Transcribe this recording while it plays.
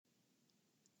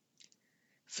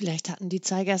Vielleicht hatten die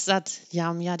Zeiger es satt, Jahr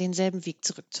um Jahr denselben Weg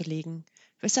zurückzulegen,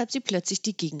 weshalb sie plötzlich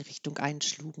die Gegenrichtung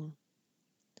einschlugen.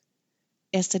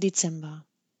 1. Dezember.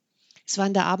 Es war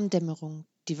in der Abenddämmerung,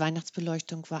 die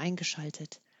Weihnachtsbeleuchtung war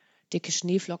eingeschaltet, dicke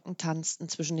Schneeflocken tanzten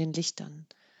zwischen den Lichtern.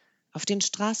 Auf den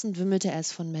Straßen wimmelte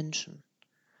es von Menschen.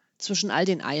 Zwischen all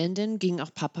den Eilenden gingen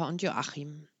auch Papa und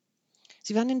Joachim.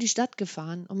 Sie waren in die Stadt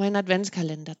gefahren, um einen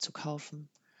Adventskalender zu kaufen.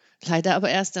 Leider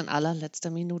aber erst in allerletzter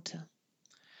Minute.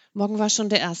 Morgen war schon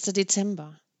der 1.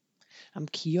 Dezember. Am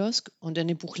Kiosk und in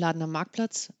dem Buchladen am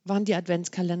Marktplatz waren die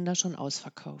Adventskalender schon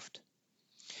ausverkauft.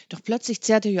 Doch plötzlich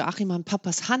zerrte Joachim an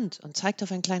Papas Hand und zeigte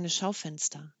auf ein kleines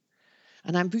Schaufenster.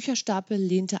 An einem Bücherstapel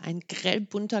lehnte ein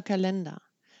grellbunter Kalender.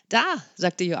 Da,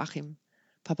 sagte Joachim.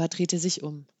 Papa drehte sich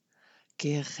um.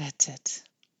 Gerettet.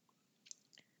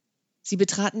 Sie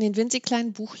betraten den winzig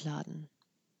kleinen Buchladen.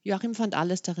 Joachim fand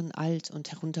alles darin alt und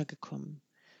heruntergekommen.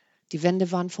 Die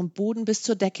Wände waren vom Boden bis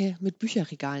zur Decke mit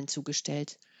Bücherregalen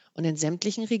zugestellt, und in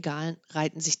sämtlichen Regalen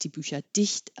reihten sich die Bücher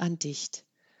dicht an dicht.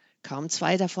 Kaum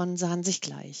zwei davon sahen sich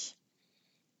gleich.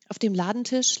 Auf dem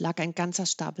Ladentisch lag ein ganzer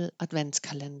Stapel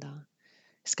Adventskalender.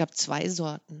 Es gab zwei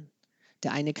Sorten.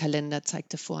 Der eine Kalender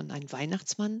zeigte vorn einen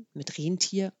Weihnachtsmann mit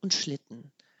Rentier und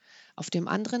Schlitten. Auf dem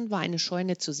anderen war eine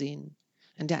Scheune zu sehen,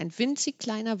 in der ein winzig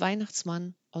kleiner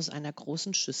Weihnachtsmann aus einer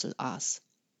großen Schüssel aß.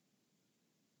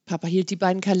 Papa hielt die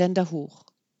beiden Kalender hoch.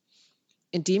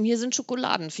 In dem hier sind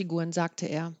Schokoladenfiguren, sagte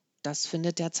er. Das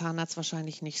findet der Zahnarzt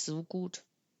wahrscheinlich nicht so gut.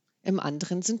 Im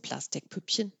anderen sind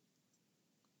Plastikpüppchen.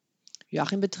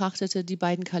 Joachim betrachtete die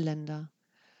beiden Kalender.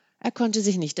 Er konnte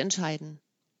sich nicht entscheiden.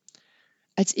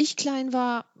 Als ich klein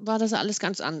war, war das alles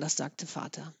ganz anders, sagte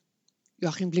Vater.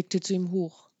 Joachim blickte zu ihm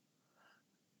hoch.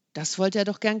 Das wollte er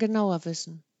doch gern genauer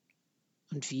wissen.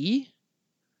 Und wie?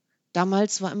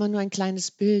 Damals war immer nur ein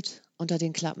kleines Bild unter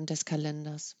den Klappen des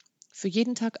Kalenders. Für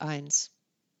jeden Tag eins.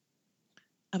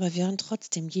 Aber wir waren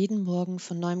trotzdem jeden Morgen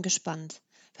von neuem gespannt.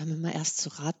 Wir haben immer erst zu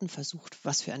raten versucht,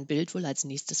 was für ein Bild wohl als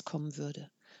nächstes kommen würde.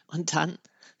 Und dann,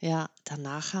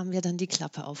 danach haben wir dann die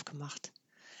Klappe aufgemacht.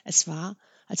 Es war,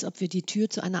 als ob wir die Tür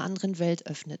zu einer anderen Welt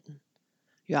öffneten.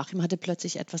 Joachim hatte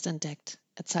plötzlich etwas entdeckt.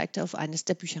 Er zeigte auf eines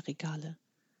der Bücherregale.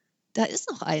 Da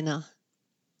ist noch einer.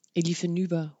 Er lief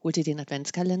hinüber, holte den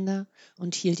Adventskalender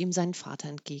und hielt ihm seinen Vater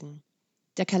entgegen.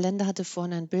 Der Kalender hatte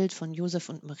vorne ein Bild von Josef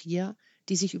und Maria,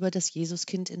 die sich über das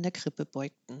Jesuskind in der Krippe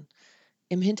beugten.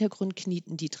 Im Hintergrund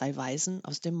knieten die drei Weisen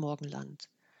aus dem Morgenland.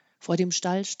 Vor dem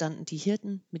Stall standen die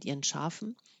Hirten mit ihren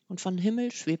Schafen und vom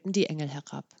Himmel schwebten die Engel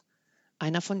herab.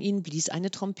 Einer von ihnen blies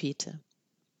eine Trompete.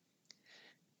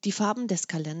 Die Farben des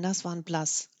Kalenders waren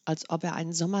blass, als ob er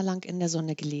einen Sommer lang in der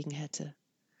Sonne gelegen hätte.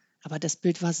 Aber das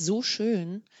Bild war so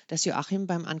schön, dass Joachim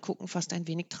beim Angucken fast ein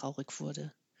wenig traurig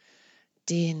wurde.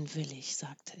 Den will ich,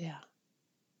 sagte er.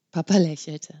 Papa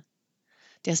lächelte.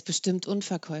 Der ist bestimmt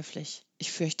unverkäuflich.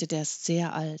 Ich fürchte, der ist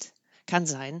sehr alt. Kann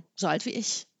sein, so alt wie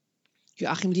ich.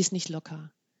 Joachim ließ nicht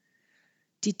locker.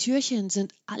 Die Türchen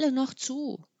sind alle noch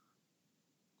zu.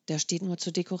 Der steht nur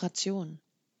zur Dekoration.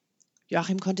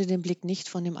 Joachim konnte den Blick nicht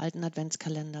von dem alten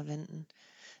Adventskalender wenden.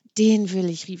 Den will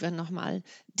ich, rief er nochmal.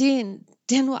 Den,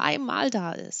 der nur einmal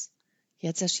da ist.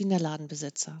 Jetzt erschien der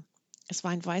Ladenbesitzer. Es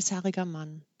war ein weißhaariger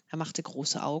Mann. Er machte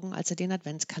große Augen, als er den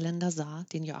Adventskalender sah,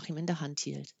 den Joachim in der Hand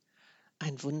hielt.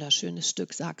 Ein wunderschönes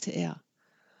Stück, sagte er.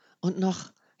 Und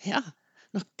noch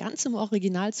ganz im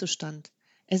Originalzustand.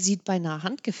 Er sieht beinahe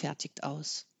handgefertigt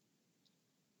aus.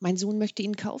 Mein Sohn möchte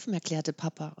ihn kaufen, erklärte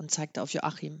Papa und zeigte auf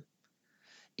Joachim.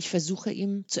 Ich versuche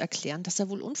ihm zu erklären, dass er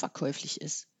wohl unverkäuflich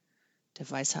ist. Der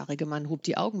weißhaarige Mann hob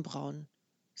die Augenbrauen.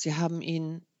 Sie haben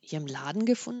ihn hier im Laden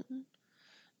gefunden?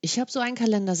 Ich habe so einen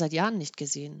Kalender seit Jahren nicht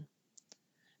gesehen.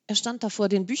 Er stand da vor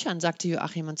den Büchern, sagte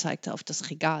Joachim und zeigte auf das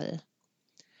Regal.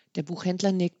 Der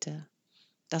Buchhändler nickte.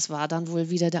 Das war dann wohl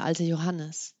wieder der alte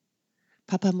Johannes.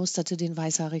 Papa musterte den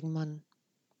weißhaarigen Mann.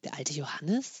 Der alte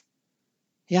Johannes?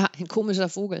 Ja, ein komischer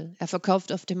Vogel. Er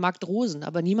verkauft auf dem Markt Rosen,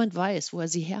 aber niemand weiß, wo er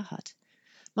sie her hat.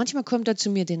 Manchmal kommt er zu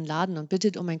mir in den Laden und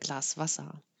bittet um ein Glas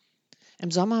Wasser.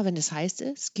 Im Sommer, wenn es heiß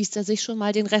ist, gießt er sich schon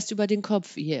mal den Rest über den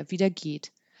Kopf, ehe er wieder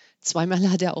geht. Zweimal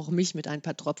hat er auch mich mit ein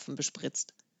paar Tropfen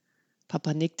bespritzt.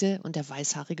 Papa nickte und der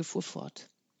Weißhaarige fuhr fort.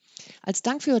 Als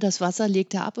Dank für das Wasser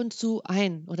legt er ab und zu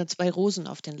ein oder zwei Rosen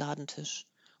auf den Ladentisch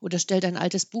oder stellt ein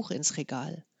altes Buch ins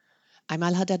Regal.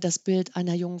 Einmal hat er das Bild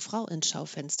einer jungen Frau ins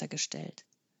Schaufenster gestellt.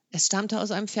 Es stammte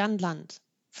aus einem fernen Land.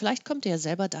 Vielleicht kommt er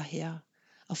selber daher.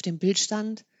 Auf dem Bild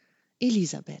stand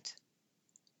Elisabeth.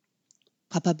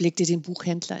 Papa blickte den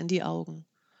Buchhändler in die Augen.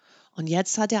 Und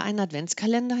jetzt hat er einen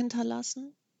Adventskalender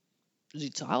hinterlassen?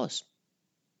 Sieht so aus.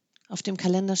 Auf dem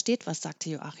Kalender steht was, sagte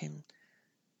Joachim.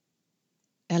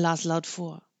 Er las laut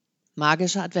vor.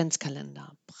 Magischer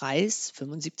Adventskalender. Preis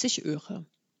 75 Öre.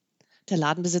 Der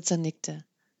Ladenbesitzer nickte.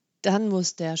 Dann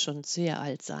muss der schon sehr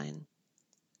alt sein.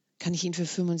 Kann ich ihn für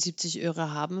 75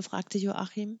 Öre haben? Fragte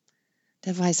Joachim.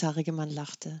 Der weißhaarige Mann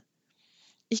lachte.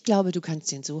 Ich glaube, du kannst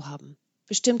ihn so haben.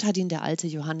 Bestimmt hat ihn der alte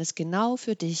Johannes genau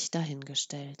für dich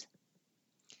dahingestellt.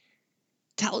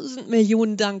 1000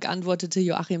 Millionen Dank, antwortete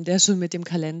Joachim, der schon mit dem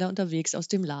Kalender unterwegs aus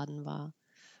dem Laden war.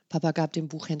 Papa gab dem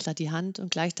Buchhändler die Hand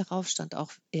und gleich darauf stand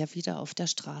auch er wieder auf der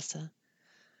Straße.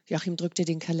 Joachim drückte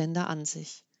den Kalender an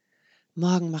sich.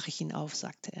 Morgen mache ich ihn auf,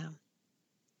 sagte er.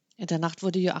 In der Nacht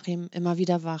wurde Joachim immer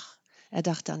wieder wach. Er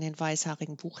dachte an den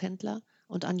weißhaarigen Buchhändler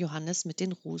und an Johannes mit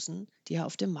den Rosen, die er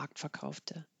auf dem Markt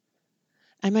verkaufte.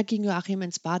 Einmal ging Joachim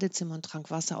ins Badezimmer und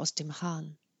trank Wasser aus dem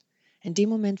Hahn. In dem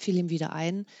Moment fiel ihm wieder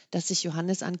ein, dass sich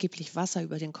Johannes angeblich Wasser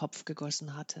über den Kopf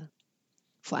gegossen hatte.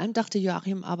 Vor allem dachte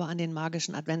Joachim aber an den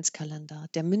magischen Adventskalender,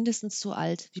 der mindestens so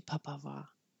alt wie Papa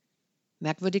war.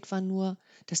 Merkwürdig war nur,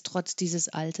 dass trotz dieses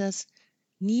Alters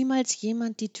niemals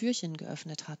jemand die Türchen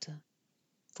geöffnet hatte.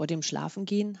 Vor dem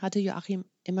Schlafengehen hatte Joachim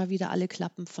immer wieder alle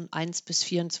Klappen von 1 bis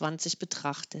 24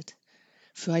 betrachtet.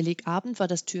 Für Heiligabend war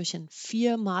das Türchen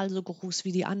 4-mal so groß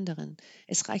wie die anderen.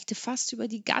 Es reichte fast über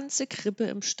die ganze Krippe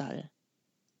im Stall.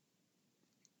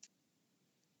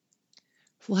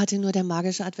 Wo hatte nur der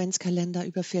magische Adventskalender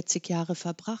über 40 Jahre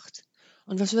verbracht?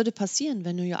 Und was würde passieren,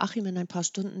 wenn nur Joachim in ein paar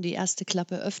Stunden die erste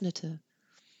Klappe öffnete?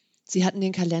 Sie hatten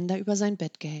den Kalender über sein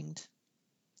Bett gehängt.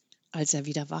 Als er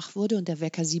wieder wach wurde und der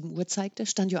Wecker 7 Uhr zeigte,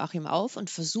 stand Joachim auf und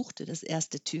versuchte, das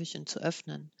erste Türchen zu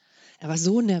öffnen. Er war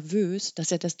so nervös,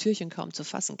 dass er das Türchen kaum zu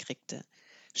fassen kriegte.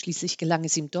 Schließlich gelang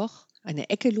es ihm doch, eine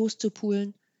Ecke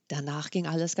loszupulen. Danach ging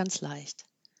alles ganz leicht.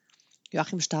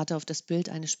 Joachim starrte auf das Bild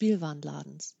eines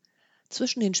Spielwarenladens.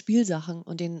 Zwischen den Spielsachen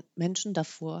und den Menschen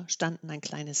davor standen ein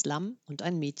kleines Lamm und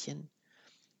ein Mädchen.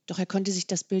 Doch er konnte sich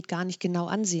das Bild gar nicht genau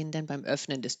ansehen, denn beim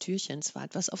Öffnen des Türchens war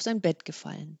etwas auf sein Bett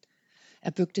gefallen.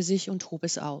 Er bückte sich und hob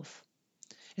es auf.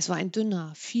 Es war ein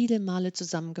dünner, viele Male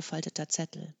zusammengefalteter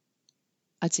Zettel.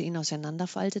 Als er ihn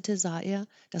auseinanderfaltete, sah er,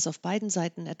 dass auf beiden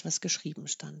Seiten etwas geschrieben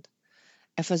stand.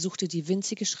 Er versuchte die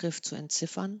winzige Schrift zu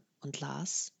entziffern und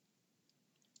las: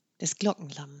 Das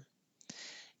Glockenlamm.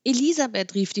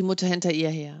 Elisabeth, rief die Mutter hinter ihr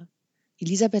her.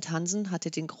 Elisabeth Hansen hatte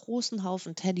den großen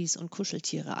Haufen Teddys und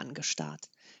Kuscheltiere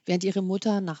angestarrt, während ihre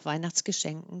Mutter nach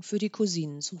Weihnachtsgeschenken für die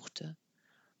Cousinen suchte.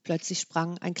 Plötzlich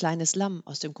sprang ein kleines Lamm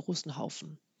aus dem großen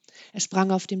Haufen. Er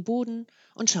sprang auf den Boden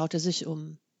und schaute sich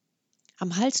um.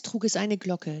 Am Hals trug es eine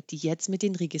Glocke, die jetzt mit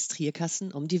den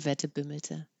Registrierkassen um die Wette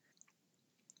bimmelte.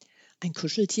 Ein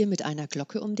Kuscheltier mit einer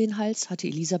Glocke um den Hals hatte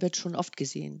Elisabeth schon oft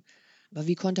gesehen. Aber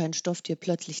wie konnte ein Stofftier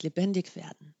plötzlich lebendig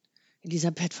werden?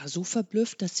 Elisabeth war so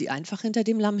verblüfft, dass sie einfach hinter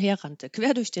dem Lamm herrannte,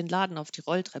 quer durch den Laden auf die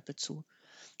Rolltreppe zu.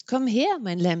 »Komm her,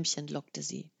 mein Lämmchen«, lockte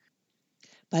sie.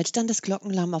 Bald stand das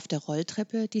Glockenlamm auf der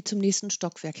Rolltreppe, die zum nächsten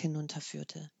Stockwerk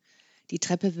hinunterführte. Die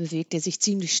Treppe bewegte sich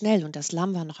ziemlich schnell und das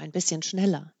Lamm war noch ein bisschen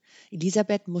schneller.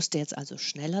 Elisabeth musste jetzt also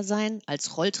schneller sein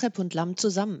als Rolltreppe und Lamm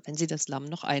zusammen, wenn sie das Lamm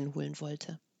noch einholen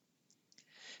wollte.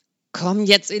 »Komm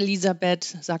jetzt,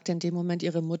 Elisabeth«, sagte in dem Moment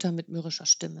ihre Mutter mit mürrischer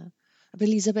Stimme. Aber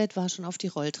Elisabeth war schon auf die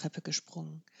Rolltreppe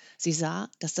gesprungen. Sie sah,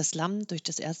 dass das Lamm durch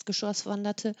das Erdgeschoss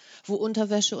wanderte, wo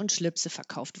Unterwäsche und Schlipse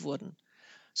verkauft wurden.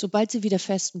 Sobald sie wieder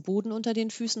festen Boden unter den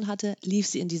Füßen hatte, lief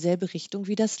sie in dieselbe Richtung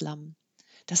wie das Lamm.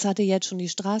 Das hatte jetzt schon die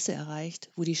Straße erreicht,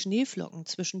 wo die Schneeflocken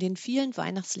zwischen den vielen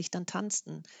Weihnachtslichtern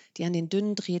tanzten, die an den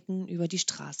dünnen Drähten über die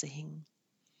Straße hingen.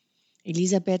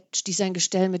 Elisabeth stieß ein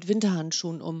Gestell mit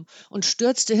Winterhandschuhen um und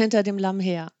stürzte hinter dem Lamm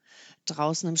her.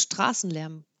 Draußen im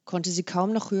Straßenlärm konnte sie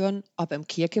kaum noch hören, ob im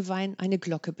Kirkewein eine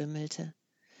Glocke bimmelte.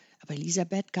 Aber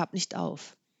Elisabeth gab nicht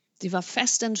auf. Sie war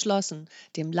fest entschlossen,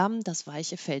 dem Lamm das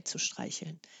weiche Fell zu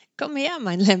streicheln. »Komm her,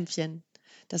 mein Lämmchen!«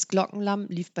 Das Glockenlamm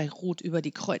lief bei Rot über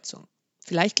die Kreuzung.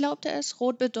 Vielleicht glaubte es,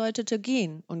 Rot bedeutete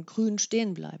gehen und Grün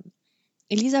stehen bleiben.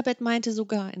 Elisabeth meinte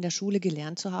sogar, in der Schule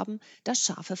gelernt zu haben, dass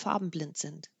Schafe farbenblind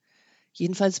sind.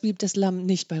 Jedenfalls blieb das Lamm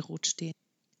nicht bei Rot stehen.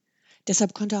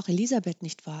 Deshalb konnte auch Elisabeth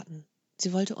nicht warten.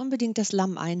 Sie wollte unbedingt das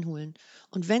Lamm einholen,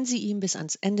 und wenn sie ihm bis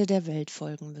ans Ende der Welt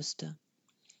folgen müsste.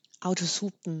 Autos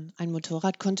hupten, ein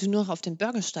Motorrad konnte nur noch auf den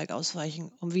Bürgersteig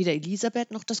ausweichen, um weder Elisabeth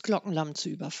noch das Glockenlamm zu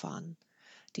überfahren.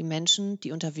 Die Menschen,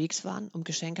 die unterwegs waren, um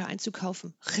Geschenke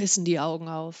einzukaufen, rissen die Augen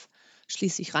auf.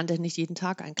 Schließlich rannte nicht jeden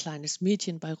Tag ein kleines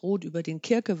Mädchen bei Rot über den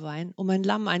Kirkewein, um ein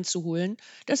Lamm einzuholen,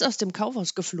 das aus dem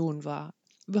Kaufhaus geflohen war.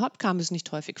 Überhaupt kam es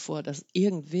nicht häufig vor, dass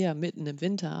irgendwer mitten im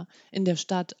Winter in der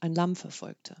Stadt ein Lamm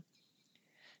verfolgte.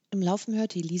 Im Laufen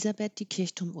hörte Elisabeth die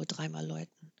Kirchturmuhr 3-mal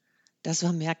läuten. Das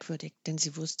war merkwürdig, denn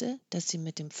sie wusste, dass sie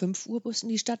mit dem 5-Uhr-Bus in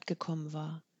die Stadt gekommen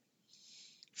war.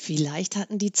 Vielleicht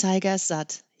hatten die Zeiger es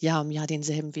satt, Jahr um Jahr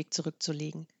denselben Weg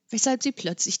zurückzulegen. weshalb sie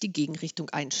plötzlich die Gegenrichtung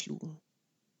einschlugen.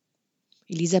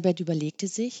 Elisabeth überlegte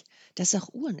sich, dass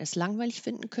auch Uhren es langweilig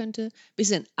finden könnte,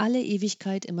 bis in alle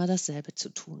Ewigkeit immer dasselbe zu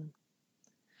tun.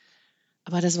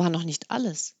 Aber das war noch nicht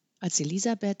alles. Als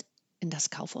Elisabeth in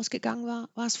das Kaufhaus gegangen war,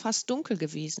 war es fast dunkel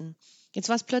gewesen. Jetzt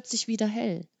war es plötzlich wieder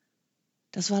hell.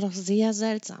 Das war doch sehr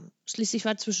seltsam. Schließlich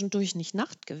war zwischendurch nicht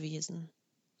Nacht gewesen.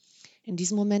 In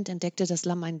diesem Moment entdeckte das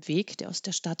Lamm einen Weg, der aus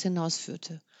der Stadt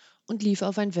hinausführte, und lief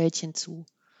auf ein Wäldchen zu.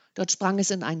 Dort sprang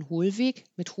es in einen Hohlweg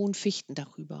mit hohen Fichten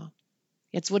darüber.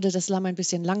 Jetzt wurde das Lamm ein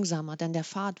bisschen langsamer, denn der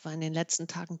Pfad war in den letzten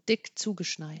Tagen dick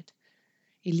zugeschneit.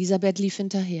 Elisabeth lief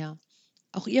hinterher.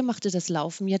 Auch ihr machte das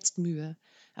Laufen jetzt Mühe.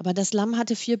 Aber das Lamm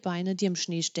hatte 4 Beine, die im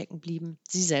Schnee stecken blieben,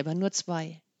 sie selber nur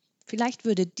 2. Vielleicht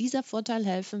würde dieser Vorteil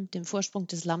helfen, den Vorsprung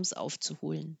des Lamms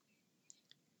aufzuholen.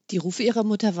 Die Rufe ihrer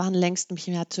Mutter waren längst nicht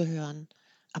mehr zu hören,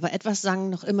 aber etwas sang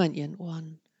noch immer in ihren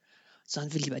Ohren.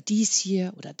 Sollen wir lieber dies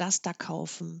hier oder das da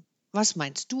kaufen? Was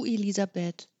meinst du,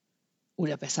 Elisabeth?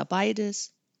 Oder besser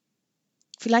beides?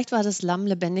 Vielleicht war das Lamm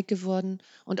lebendig geworden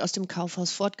und aus dem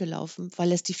Kaufhaus fortgelaufen,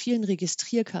 weil es die vielen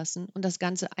Registrierkassen und das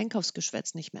ganze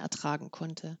Einkaufsgeschwätz nicht mehr ertragen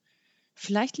konnte.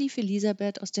 Vielleicht lief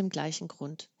Elisabeth aus dem gleichen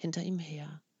Grund hinter ihm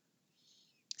her.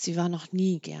 Sie war noch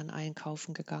nie gern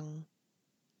einkaufen gegangen.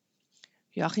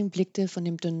 Joachim blickte von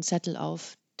dem dünnen Zettel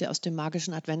auf, der aus dem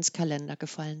magischen Adventskalender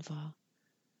gefallen war.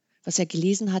 Was er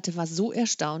gelesen hatte, war so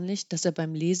erstaunlich, dass er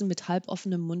beim Lesen mit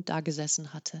halboffenem Mund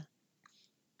dagesessen hatte.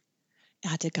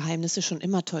 Er hatte Geheimnisse schon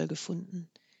immer toll gefunden.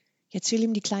 Jetzt fiel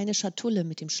ihm die kleine Schatulle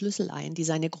mit dem Schlüssel ein, die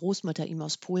seine Großmutter ihm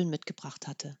aus Polen mitgebracht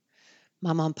hatte.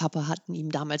 Mama und Papa hatten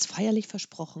ihm damals feierlich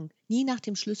versprochen, nie nach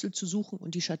dem Schlüssel zu suchen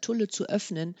und die Schatulle zu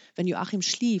öffnen, wenn Joachim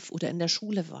schlief oder in der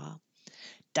Schule war.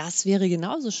 Das wäre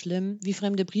genauso schlimm, wie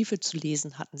fremde Briefe zu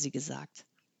lesen, hatten sie gesagt.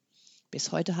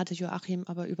 Bis heute hatte Joachim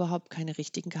aber überhaupt keine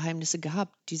richtigen Geheimnisse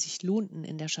gehabt, die sich lohnten,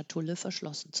 in der Schatulle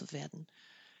verschlossen zu werden.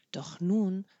 Doch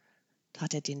nun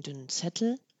tat er den dünnen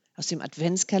Zettel aus dem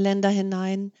Adventskalender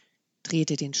hinein,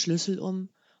 drehte den Schlüssel um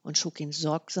und schob ihn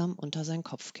sorgsam unter sein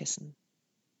Kopfkissen.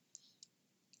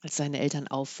 Als seine Eltern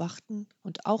aufwachten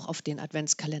und auch auf den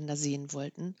Adventskalender sehen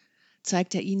wollten,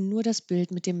 zeigte er ihnen nur das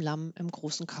Bild mit dem Lamm im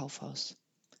großen Kaufhaus.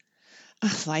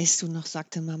 »Ach, weißt du noch«,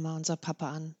 sagte Mama unser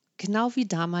Papa an, »genau wie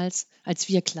damals, als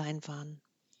wir klein waren.«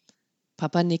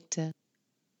 Papa nickte.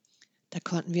 Da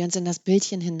konnten wir uns in das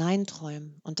Bildchen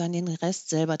hineinträumen und dann den Rest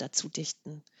selber dazu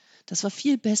dichten. Das war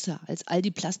viel besser als all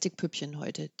die Plastikpüppchen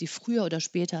heute, die früher oder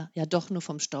später ja doch nur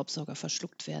vom Staubsauger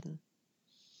verschluckt werden.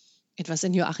 Etwas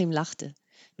in Joachim lachte,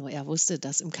 nur er wusste,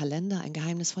 dass im Kalender ein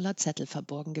geheimnisvoller Zettel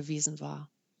verborgen gewesen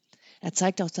war. Er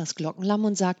zeigte auf das Glockenlamm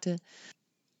und sagte,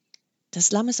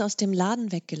 das Lamm ist aus dem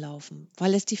Laden weggelaufen,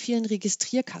 weil es die vielen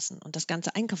Registrierkassen und das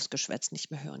ganze Einkaufsgeschwätz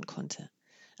nicht mehr hören konnte.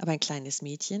 Aber ein kleines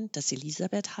Mädchen, das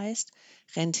Elisabeth heißt,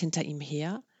 rennt hinter ihm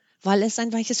her, weil es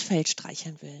sein weiches Fell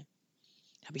streicheln will.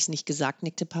 Habe ich's nicht gesagt,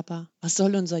 nickte Papa. Was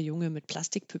soll unser Junge mit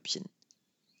Plastikpüppchen?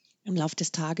 Im Lauf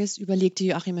des Tages überlegte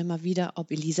Joachim immer wieder, ob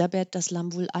Elisabeth das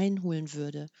Lamm wohl einholen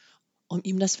würde, um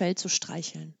ihm das Fell zu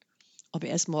streicheln. Ob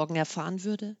er es morgen erfahren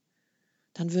würde?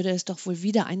 Dann würde es doch wohl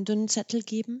wieder einen dünnen Zettel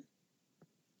geben?